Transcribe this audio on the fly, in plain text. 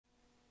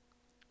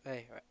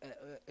Okay.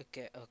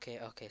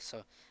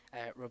 So,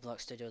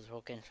 Roblox Studio was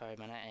broken for a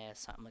minute,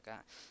 something like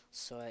that.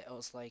 So it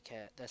was like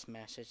this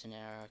message in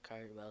error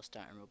occurred while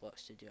starting Roblox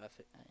Studio.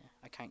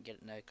 I can't get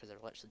it now because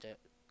I've literally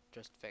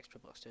just fixed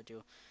Roblox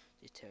Studio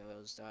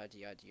details, yada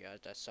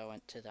yada. So I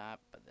went to that,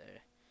 but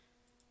the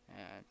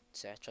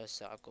etc.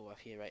 So I'll go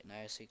with you right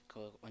now. So you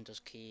go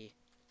Windows key,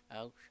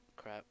 oh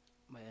crap,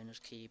 Windows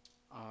key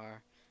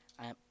R,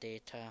 app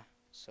data.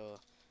 So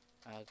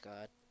oh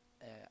god.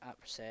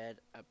 Upset,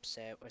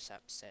 what's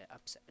upset,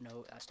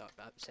 no, that's not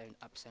upset.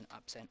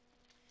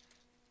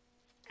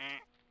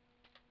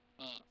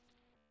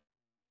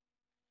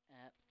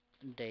 App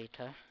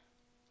data,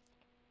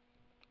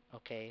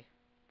 okay,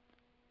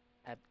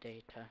 app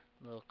data,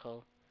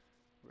 local,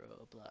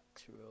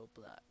 Roblox,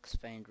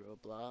 find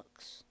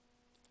Roblox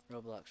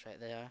right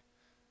there.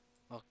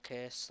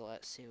 Okay, so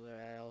let's see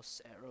where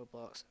else at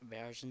Roblox,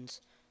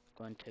 versions,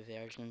 go into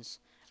versions,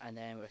 and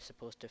then we're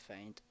supposed to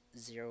find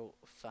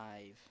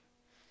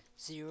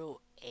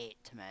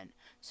 0508 man.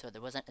 So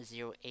there wasn't a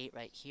 08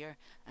 right here,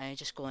 and I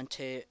just go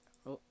into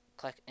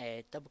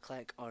double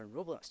click on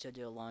Roblox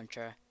Studio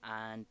Launcher,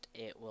 and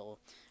it will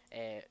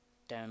uh,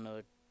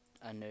 download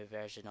a new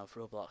version of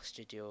Roblox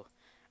Studio,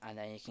 and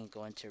then you can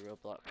go into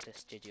Roblox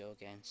Studio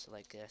again. So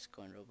like this,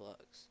 go in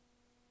Roblox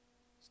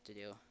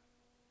Studio,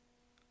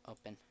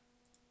 open,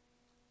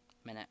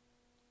 minute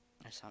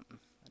or something.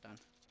 I done.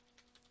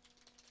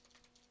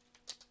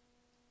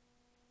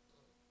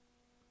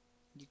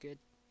 You good?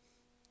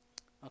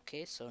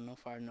 Okay, so no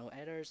far no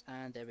errors,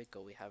 and there we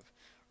go, we have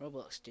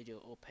Roblox Studio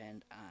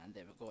opened, and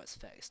there we go, it's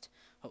fixed.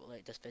 Hope you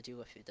liked this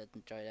video. If you did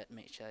enjoy it,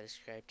 make sure to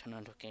subscribe, turn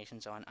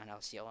notifications on, and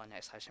I'll see you all in the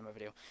next live stream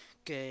video.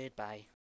 Goodbye.